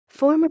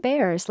Former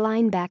Bears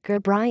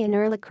linebacker Brian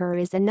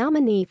Urlacher is a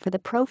nominee for the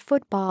Pro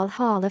Football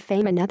Hall of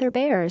Fame. Another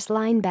Bears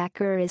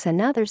linebacker is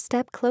another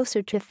step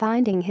closer to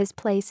finding his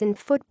place in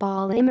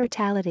football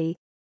immortality.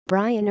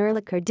 Brian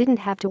Urlacher didn't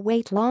have to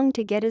wait long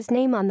to get his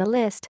name on the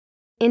list.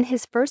 In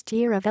his first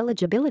year of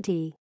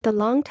eligibility, the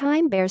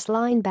longtime Bears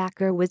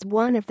linebacker was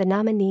one of the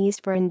nominees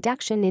for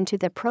induction into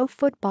the Pro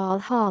Football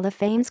Hall of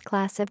Fame's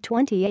class of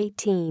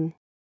 2018.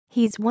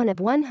 He's one of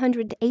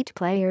 108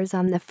 players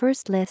on the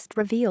first list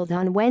revealed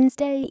on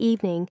Wednesday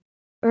evening.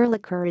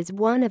 Urlacher is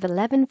one of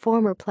 11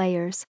 former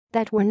players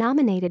that were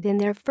nominated in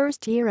their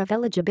first year of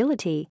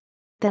eligibility.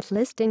 That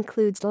list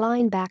includes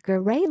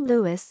linebacker Ray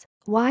Lewis,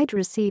 wide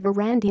receiver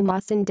Randy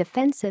Moss and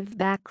defensive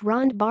back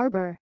Ronde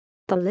Barber.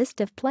 The list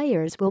of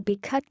players will be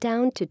cut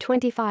down to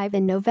 25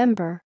 in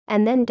November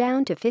and then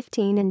down to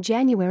 15 in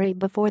January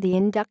before the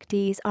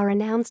inductees are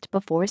announced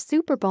before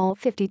Super Bowl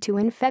LII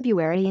in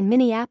February in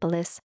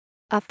Minneapolis.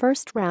 A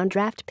first-round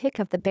draft pick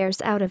of the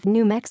Bears out of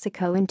New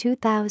Mexico in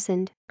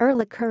 2000,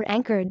 Urlacher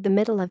anchored the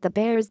middle of the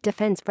Bears'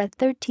 defense for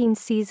 13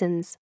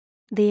 seasons.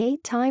 The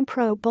 8-time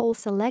Pro Bowl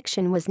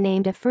selection was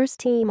named a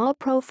first-team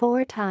All-Pro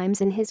 4 times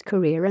in his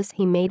career as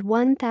he made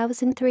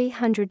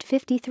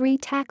 1,353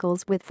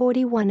 tackles with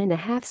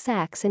 41.5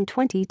 sacks and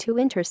 22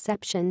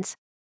 interceptions.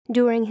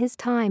 During his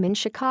time in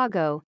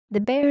Chicago, the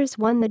Bears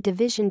won the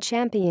division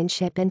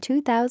championship in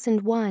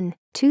 2001,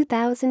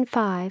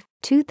 2005,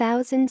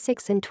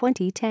 2006 and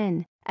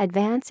 2010,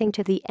 advancing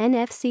to the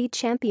NFC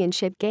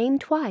Championship game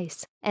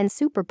twice, and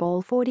Super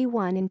Bowl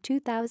 41 in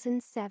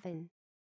 2007.